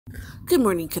Good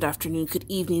morning, good afternoon, good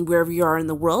evening, wherever you are in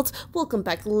the world. Welcome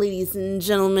back, ladies and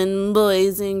gentlemen,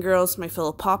 boys and girls, my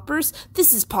fellow poppers.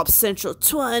 This is Pop Central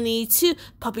 22,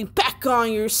 popping back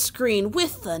on your screen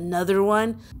with another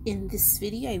one. In this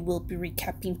video, I will be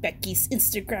recapping Becky's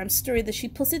Instagram story that she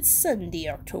posted Sunday,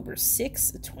 October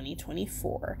 6,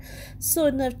 2024. So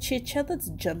enough chit-chat, let's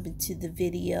jump into the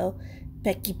video.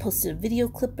 Becky posted a video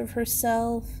clip of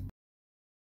herself.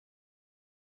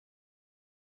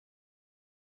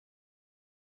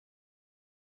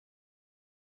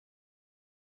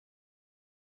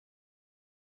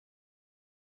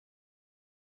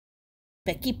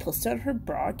 Becky posted on her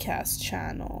broadcast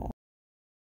channel.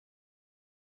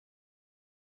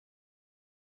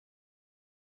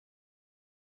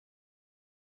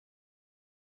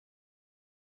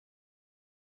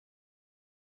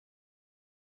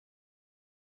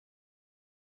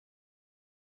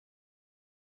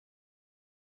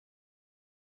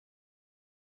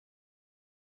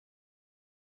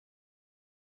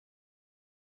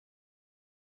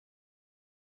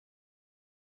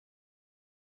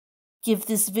 Give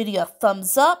this video a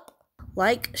thumbs up,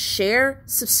 like, share,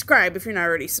 subscribe if you're not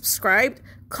already subscribed,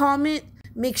 comment,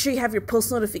 make sure you have your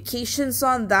post notifications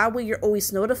on, that way you're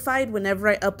always notified whenever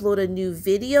I upload a new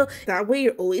video, that way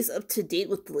you're always up to date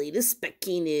with the latest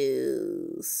Becky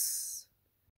news.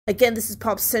 Again, this is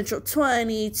Pop Central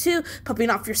 22, popping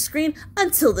off your screen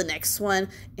until the next one,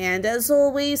 and as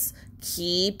always,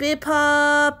 keep it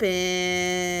poppin'.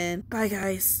 Bye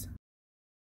guys.